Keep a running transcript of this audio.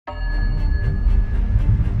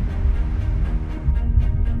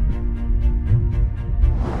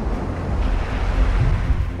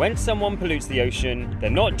When someone pollutes the ocean, they're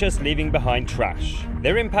not just leaving behind trash,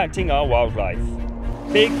 they're impacting our wildlife.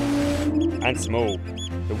 Big and small.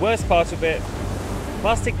 The worst part of it,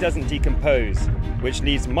 plastic doesn't decompose, which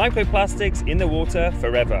leaves microplastics in the water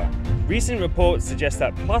forever. Recent reports suggest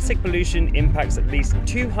that plastic pollution impacts at least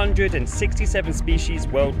 267 species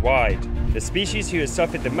worldwide. The species who has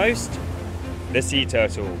suffered the most? The sea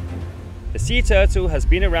turtle. The sea turtle has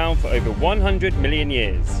been around for over 100 million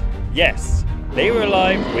years. Yes, they were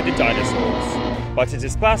alive with the dinosaurs. But it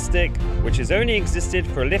is plastic, which has only existed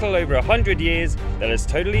for a little over 100 years, that has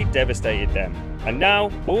totally devastated them. And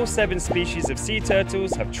now, all 7 species of sea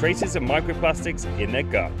turtles have traces of microplastics in their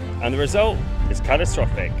gut. And the result is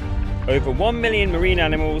catastrophic. Over 1 million marine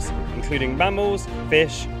animals, including mammals,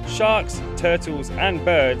 fish, sharks, turtles, and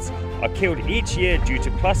birds, are killed each year due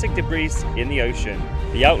to plastic debris in the ocean.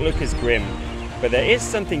 The outlook is grim, but there is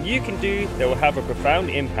something you can do that will have a profound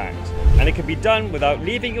impact. And it can be done without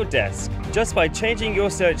leaving your desk, just by changing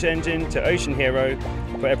your search engine to OceanHero.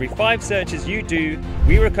 For every 5 searches you do,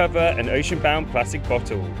 we recover an ocean-bound plastic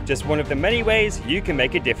bottle. Just one of the many ways you can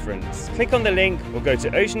make a difference. Click on the link or go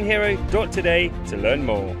to oceanhero.today to learn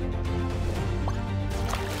more.